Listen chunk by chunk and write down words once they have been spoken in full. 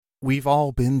We've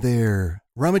all been there.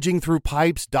 Rummaging through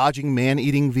pipes, dodging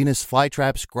man-eating Venus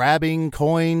flytraps, grabbing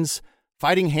coins,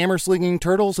 fighting hammer-slinging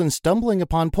turtles, and stumbling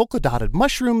upon polka-dotted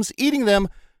mushrooms, eating them,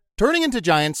 turning into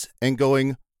giants, and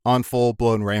going on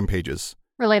full-blown rampages.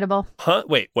 Relatable. Huh?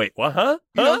 Wait, what? Huh?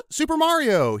 You know, Super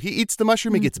Mario. He eats the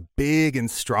mushroom, he gets big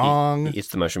and strong. He eats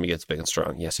the mushroom, he gets big and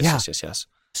strong. Yes.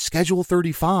 Schedule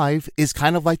 35 is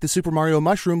kind of like the Super Mario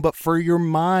mushroom, but for your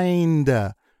mind.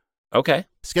 Okay.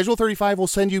 Schedule 35 will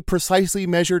send you precisely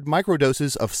measured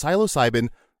microdoses of psilocybin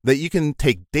that you can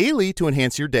take daily to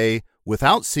enhance your day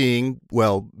without seeing,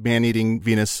 well, man-eating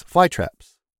Venus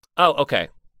flytraps. Oh, okay.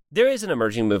 There is an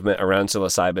emerging movement around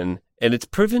psilocybin, and it's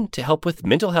proven to help with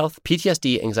mental health,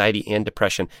 PTSD, anxiety, and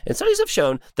depression. And studies have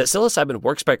shown that psilocybin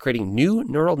works by creating new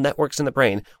neural networks in the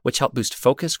brain, which help boost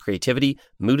focus, creativity,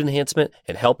 mood enhancement,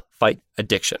 and help fight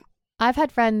addiction. I've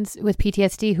had friends with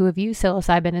PTSD who have used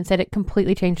psilocybin and said it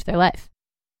completely changed their life.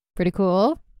 Pretty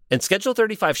cool. And Schedule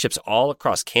 35 ships all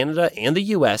across Canada and the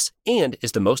U.S. and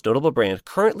is the most notable brand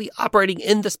currently operating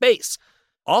in the space.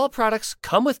 All products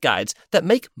come with guides that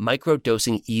make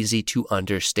microdosing easy to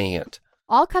understand.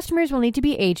 All customers will need to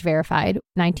be age verified,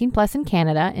 19 plus in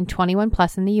Canada and 21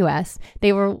 plus in the U.S.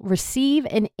 They will receive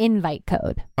an invite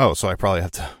code. Oh, so I probably have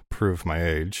to prove my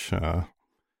age.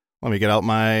 Let me get out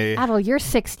my Adel, you're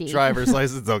 60. driver's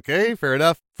license. Okay, fair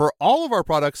enough. For all of our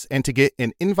products and to get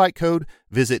an invite code,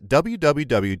 visit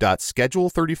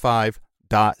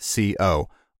www.schedule35.co.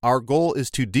 Our goal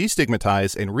is to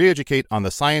destigmatize and re-educate on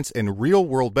the science and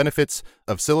real-world benefits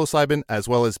of psilocybin, as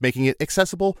well as making it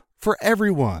accessible for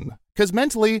everyone. Because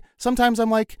mentally, sometimes I'm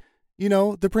like,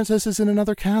 the princess is in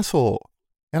another castle,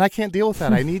 and I can't deal with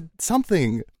that. I need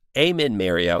something. Amen,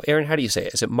 Mario. Aaron, how do you say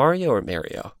it? Is it Mario or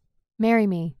Mario? Marry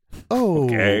me. Oh,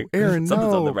 okay. Aaron,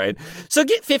 Something's on the right. So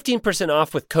get 15%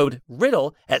 off with code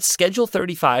RIDDLE at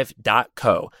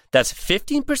schedule35.co. That's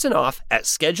 15% off at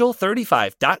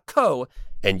schedule35.co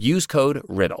and use code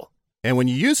RIDDLE. And when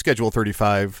you use Schedule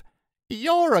 35,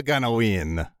 you're gonna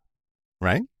win.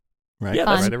 Right? Yeah,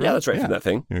 that's right from that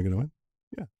thing. You're gonna win.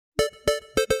 Yeah.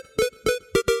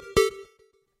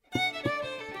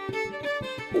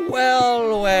 Well.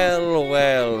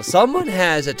 Someone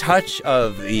has a touch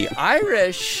of the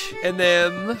Irish in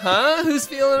them, huh? Who's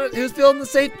feeling the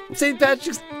St.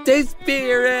 Patrick's Day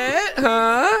spirit,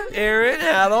 huh? Aaron,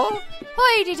 Adel?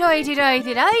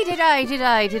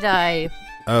 Hoity-toity-toity-toity-toity-toity.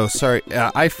 Oh, sorry.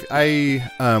 I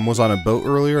was on a boat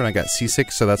earlier and I got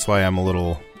seasick, so that's why I'm a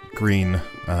little green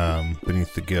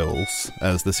beneath the gills,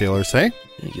 as the sailors say.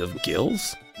 You have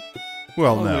gills?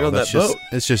 Well, no, that's just boat.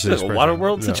 It's just like a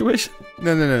Waterworld situation.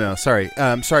 No. Sorry.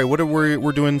 What are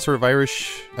we're doing? Sort of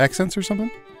Irish accents or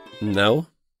something? No.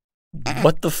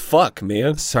 What the fuck,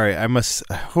 man? Sorry, I must.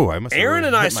 Aaron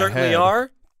and I certainly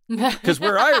are, because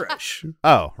we're Irish.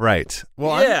 Oh, right.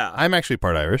 Well, yeah, I'm actually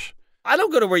part Irish. I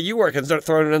don't go to where you work and start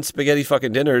throwing in spaghetti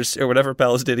fucking dinners or whatever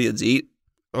Palestinians eat.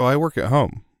 Oh, I work at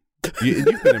home.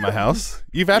 You've been in my house.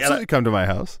 You've absolutely come to my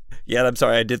house. Yeah, I'm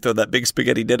sorry. I did throw that big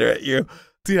spaghetti dinner at you.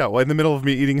 Yeah, well, in the middle of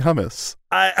me eating hummus.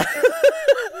 A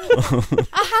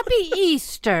happy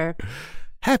Easter.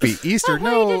 Happy Easter.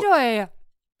 No.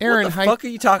 Aaron, what the fuck are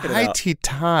you talking about?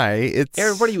 Hi-ti-ti. It's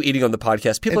Aaron, what are you eating on the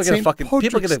podcast? People are going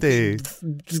to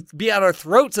be at our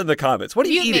throats in the comments. What are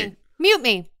you eating? Mute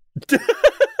me.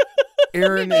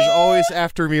 Aaron is always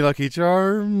after me, Lucky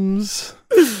Charms.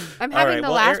 I'm having the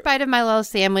last bite of my little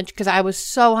sandwich because I was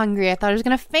so hungry. I thought I was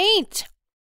going to faint.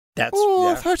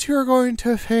 I thought you were going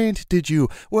to faint, did you?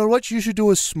 Well, what you should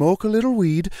do is smoke a little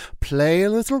weed, play a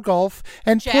little golf,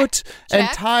 and and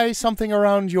tie something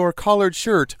around your collared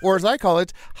shirt, or as I call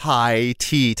it,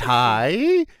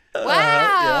 hi-ti-ti.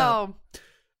 Wow.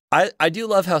 I do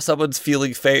love how someone's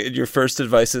feeling faint and your first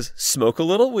advice is smoke a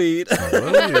little weed.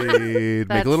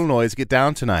 Make a little noise, get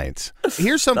down tonight.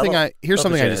 Here's something I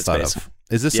just thought of.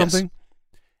 Is this something?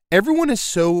 Everyone is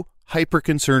so hyper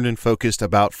concerned and focused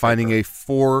about finding a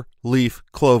 4-leaf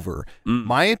clover.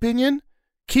 My opinion,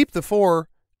 keep the 4,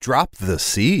 drop the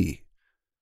C.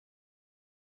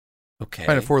 Okay.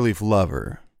 Find a 4-leaf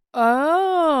lover.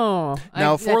 Oh.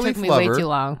 Now, 4-leaf lover. That took me way too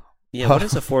long. Yeah, what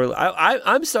is a 4-leaf?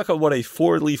 I'm stuck on what a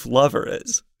 4-leaf lover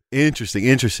is.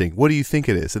 Interesting. What do you think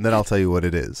it is? And then I'll tell you what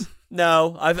it is.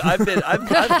 No, I've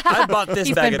bought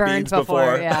this bag of beans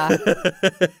before. Yeah.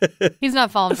 He's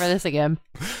not falling for this again.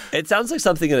 It sounds like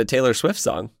something in a Taylor Swift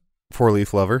song.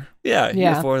 4-leaf lover? Yeah.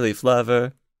 You're a 4-leaf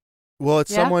lover. Well,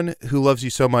 it's someone who loves you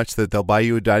so much that they'll buy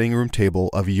you a dining room table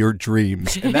of your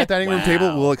dreams. And that dining room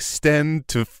table will extend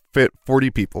to fit 40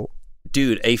 people.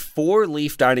 Dude, a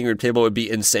 4-leaf dining room table would be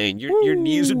insane. Your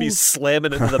knees would be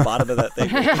slamming into the bottom of that thing.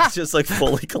 It's just like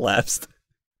fully collapsed.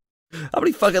 How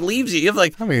many fucking leaves you have?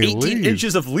 Like How many 18 leaves?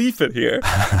 inches of leaf in here.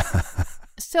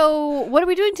 So, what are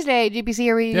we doing today, GPC?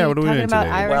 Are we Yeah, what are we talking doing about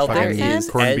today? Irish Well, there Fucking is- accents?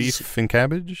 corned as- beef and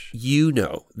cabbage? You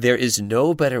know, there is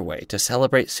no better way to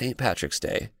celebrate St. Patrick's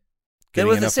Day than Getting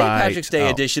with in the a St. fight. Patrick's Day Oh.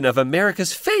 edition of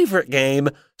America's favorite game,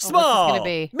 what's this Small, gonna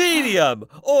be? Medium,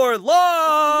 or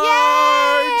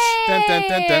Large. Dun, dun,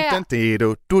 dun, dun, dun, dee,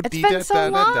 do, do, It's dee, been da, so da,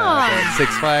 da, da. long.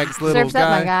 Six Flags little Surf's up,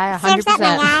 my guy. guy, 100%. Surf's up, my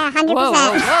guy, 100%. Whoa,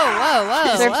 whoa, whoa,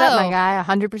 whoa. Surf's up, my whoa. guy,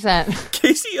 100%.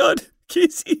 Casey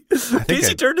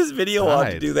I turned his video on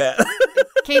to died. do that.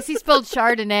 Casey spilled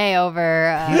Chardonnay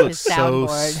over He his looks so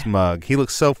soundboard. smug. He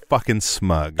looks so fucking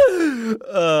smug.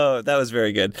 Oh, that was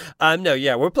very good. No,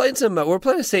 yeah, we're playing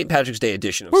a St. Patrick's Day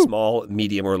edition of Small,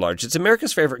 Medium, or Large. It's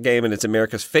America's favorite game and it's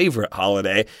America's favorite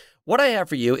holiday. What I have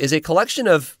for you is a collection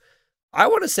of, I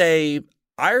want to say,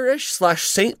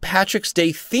 Irish/St. Patrick's Day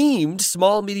themed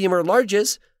Small, Medium, or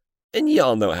Larges. And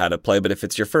y'all know how to play, but if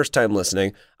it's your first time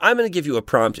listening, I'm going to give you a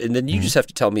prompt, and then you just have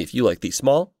to tell me if you like the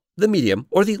small, the medium,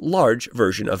 or the large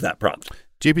version of that prompt.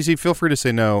 JPC, feel free to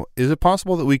say no. Is it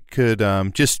possible that we could,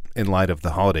 just in light of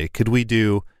the holiday, could we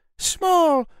do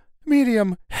small,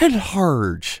 medium, and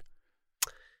large?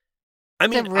 I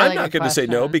It's a mean, really I'm not good going to say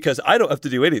no question. because I don't have to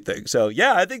do anything. So,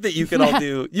 yeah, I think that you can all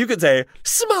do, you could say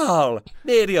small,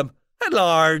 medium, and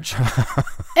large.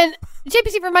 And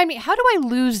JPC, remind me, how do I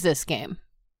lose this game?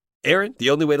 Aaron, the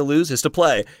only way to lose is to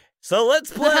play. So let's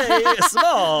play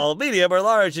small, medium, or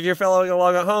large. If you're following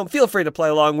along at home, feel free to play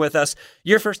along with us.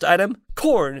 Your first item,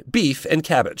 corn, beef, and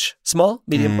cabbage. Small,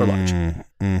 medium, or large.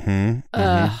 Mm-hmm.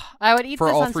 I would eat For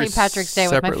this all on three St. Patrick's Day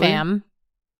with my separately? fam.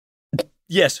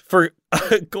 Yes, for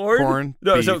corn.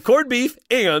 No, so beef. corned beef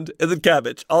and then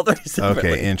cabbage. All three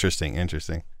separately. Okay,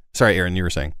 interesting. Sorry, Aaron, you were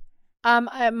saying.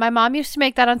 My mom used to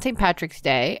make that on St. Patrick's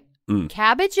Day. Mm.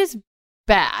 Cabbage is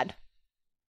bad.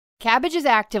 Cabbage is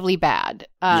actively bad.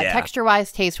 Yeah.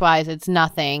 Texture-wise, taste-wise, it's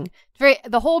nothing.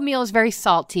 The whole meal is very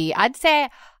salty. I'd say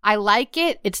I like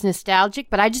it. It's nostalgic,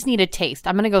 but I just need a taste.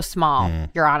 I'm going to go small,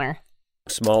 Your Honor.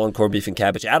 Small and corned beef and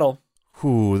cabbage. Adel.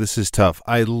 Ooh, this is tough.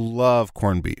 I love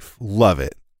corned beef. Love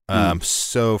it.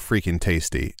 So freaking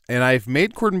tasty. And I've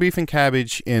made corned beef and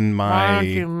cabbage in Why don't my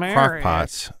you marry crock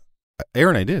pot.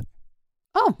 Aaron, I did.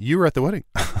 Oh, You were at the wedding.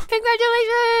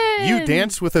 congratulations! You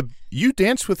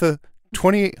danced with a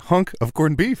 28 hunk of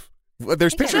corned beef.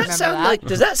 There's I can't pictures. remember.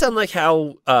 Does that sound like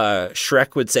how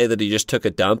Shrek would say that he just took a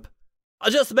dump? I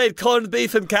just made corned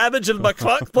beef and cabbage in my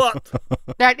crock pot.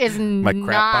 That is My crap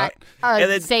not a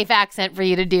And then- safe accent for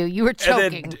you to do. You were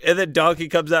choking. And then Donkey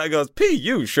comes out and goes, "P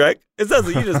you, Shrek. It sounds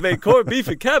like you just made corned beef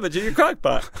and cabbage in your crock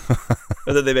pot."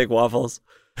 And then they make waffles.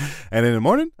 And in the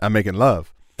morning, I'm making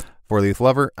love. Four-leaf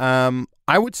lover.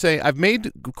 I would say I've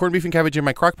made corned beef and cabbage in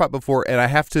my crock pot before, and I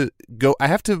have to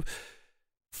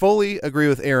fully agree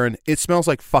with Aaron. It smells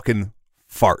like fucking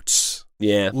farts.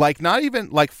 Yeah. Like not even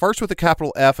like farts with a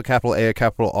capital F, a capital A, a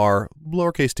capital R,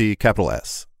 lowercase t, capital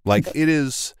S. Like it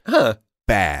is Huh.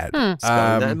 bad.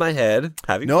 Spelling that in my head.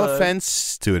 Having No fun.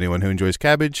 offense to anyone who enjoys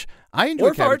cabbage. I enjoy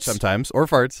Or cabbage farts. sometimes, or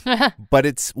farts, but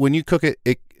it's when you cook it.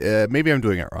 Maybe I'm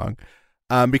doing it wrong,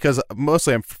 because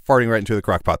mostly I'm farting right into the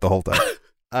crock pot the whole time.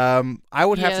 I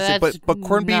would have to say, that's but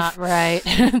corned beef, not right.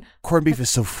 corned beef is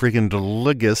so freaking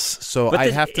delicious. So But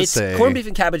I'd have to it's say corned beef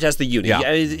and cabbage has the unit. Yeah. Yeah,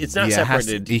 it's not yeah, it has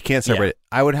to- separated. you can't separate it.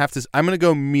 I would have to. I'm going to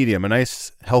go medium, a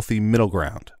nice healthy middle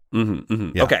ground. Mm-hmm, mm-hmm.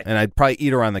 Yeah. Okay. and I'd probably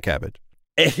eat around the cabbage.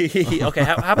 Okay.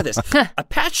 How about this? A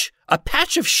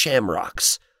patch of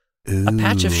shamrocks. A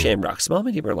patch of Ooh. shamrocks. Small,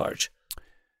 medium, or large.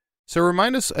 So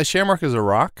remind us, a shamrock is a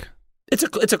rock. It's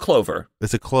a clover.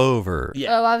 It's a clover.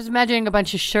 Yeah. Oh, I was imagining a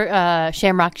bunch of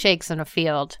shamrock shakes in a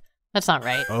field. That's not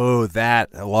right. Oh,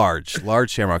 that large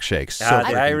shamrock shakes. So The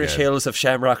freaking Irish good. hills of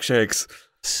shamrock shakes.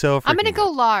 So freaking I'm going to go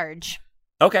good. large.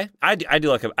 Okay, I do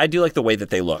like the way that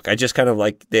they look. I just kind of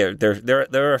like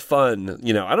they're a fun.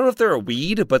 You know, I don't know if they're a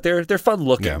weed, but they're fun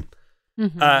looking. Yeah.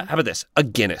 Mhm. How about this? A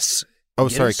Guinness. Oh,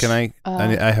 sorry. Yes. Can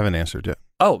I haven't answered yet.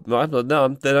 Oh no,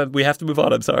 then we have to move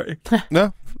on. I'm sorry.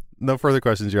 No further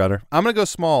questions, Your Honor. I'm going to go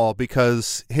small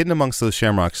because hidden amongst those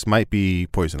shamrocks might be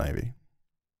poison ivy.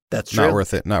 That's true. Not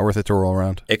worth it. Not worth it to roll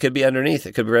around. It could be underneath.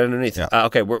 It could be right underneath. Yeah.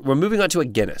 Okay, we're moving on to a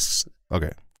Guinness.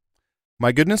 Okay.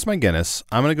 My goodness, my Guinness.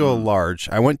 I'm going to go large.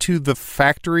 I went to the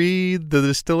factory, the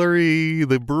distillery,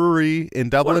 the brewery in One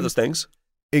Dublin. of those things.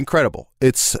 Incredible.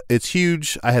 It's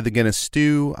huge. I had the Guinness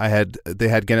stew. They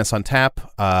had Guinness on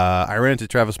tap. I ran into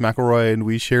Travis McElroy and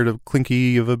we shared a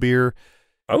clinky of a beer.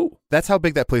 Oh, That's how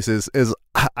big that place is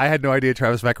I had no idea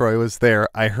Travis McElroy was there.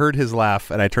 I heard his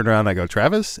laugh and I turned around and I go,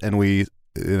 Travis? And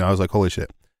I was like, holy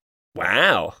shit.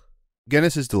 wow.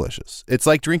 Guinness is delicious. It's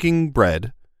like drinking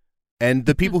bread And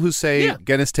the people who say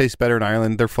Guinness tastes better in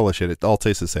Ireland, they're full of shit. It all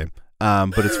tastes the same.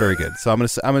 But it's very good. So I'm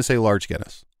gonna say large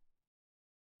Guinness.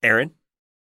 Aaron?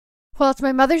 Well, it's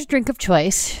my mother's drink of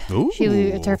choice. Ooh.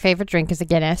 It's her favorite drink is a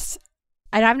Guinness.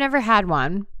 And I've never had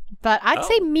one. But I'd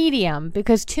say medium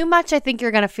because too much, I think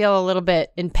you're going to feel a little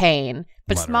bit in pain.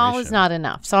 But small is not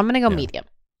enough. So I'm going to go medium.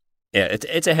 Yeah,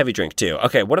 it's a heavy drink too.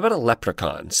 Okay, what about a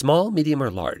leprechaun? Small, medium, or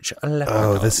large? A leprechaun.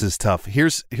 Oh, this is tough.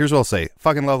 Here's what I'll say.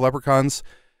 Fucking love leprechauns.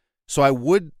 So I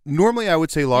would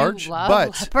say large, you love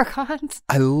but leprechauns?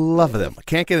 I love them. I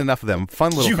can't get enough of them.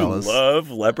 Fun little fellas. You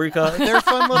love leprechauns? They're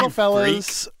fun little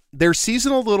fellas. They're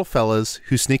seasonal little fellas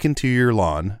who sneak into your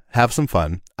lawn, have some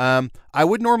fun. I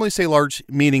would normally say large,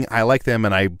 meaning I like them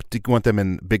and I want them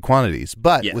in big quantities.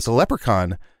 But with a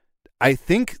leprechaun, I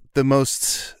think the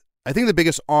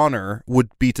biggest honor would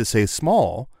be to say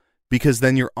small, because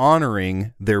then you're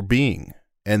honoring their being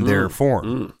and their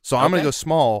form. So I'm going to go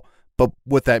small, but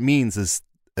what that means is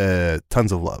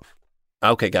tons of love.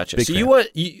 Okay, gotcha. Big so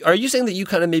fan. are you saying that you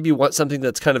kind of maybe want something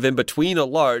that's kind of in between a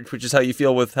large, which is how you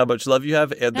feel with how much love you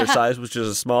have, and their size, which is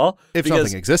a small? If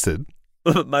something existed.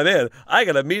 My man, I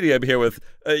got a medium here with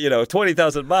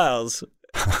 20,000 miles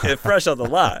fresh on the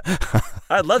lot.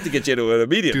 I'd love to get you into a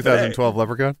medium 2012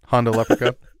 Leprechaun? Honda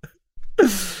Leprechaun?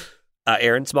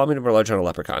 Aaron, small, medium, or large on a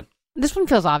leprechaun? This one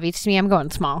feels obvious to me. I'm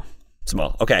going small.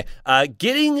 Small. Okay.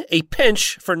 Getting a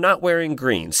pinch for not wearing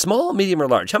green. Small, medium, or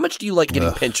large? How much do you like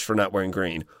getting pinched for not wearing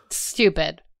green?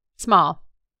 Stupid. Small.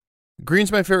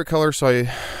 Green's my favorite color, so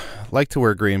I like to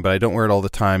wear green, but I don't wear it all the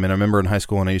time. And I remember in high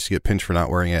school when I used to get pinched for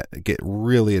not wearing it, I get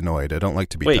really annoyed. I don't like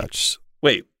to be touched.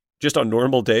 Wait, just on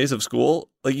normal days of school?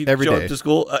 Like you every show day. Up to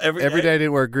school every day? I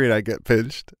didn't wear green, I get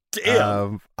pinched.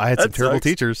 Damn. I had some terrible sucks.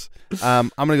 teachers. I'm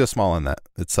going to go small on that.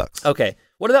 It sucks. Okay.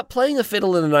 What about playing a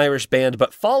fiddle in an Irish band,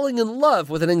 but falling in love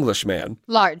with an Englishman?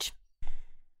 Large.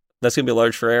 That's going to be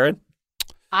large for Aaron?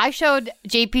 I showed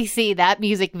JPC that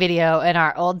music video in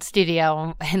our old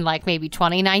studio in like maybe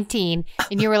 2019,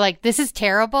 and you were like, this is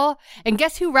terrible. And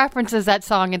guess who references that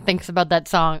song and thinks about that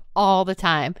song all the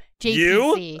time? JPC.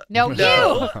 You? No,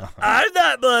 you. I'm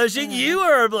not blushing. You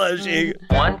are blushing.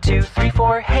 1, 2, 3,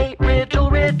 4. Hey,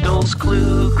 riddles,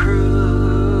 clue crew.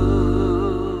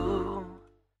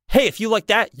 Hey, if you like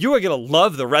that, you are going to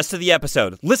love the rest of the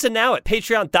episode. Listen now at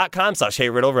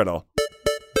patreon.com/HeyRiddleRiddle.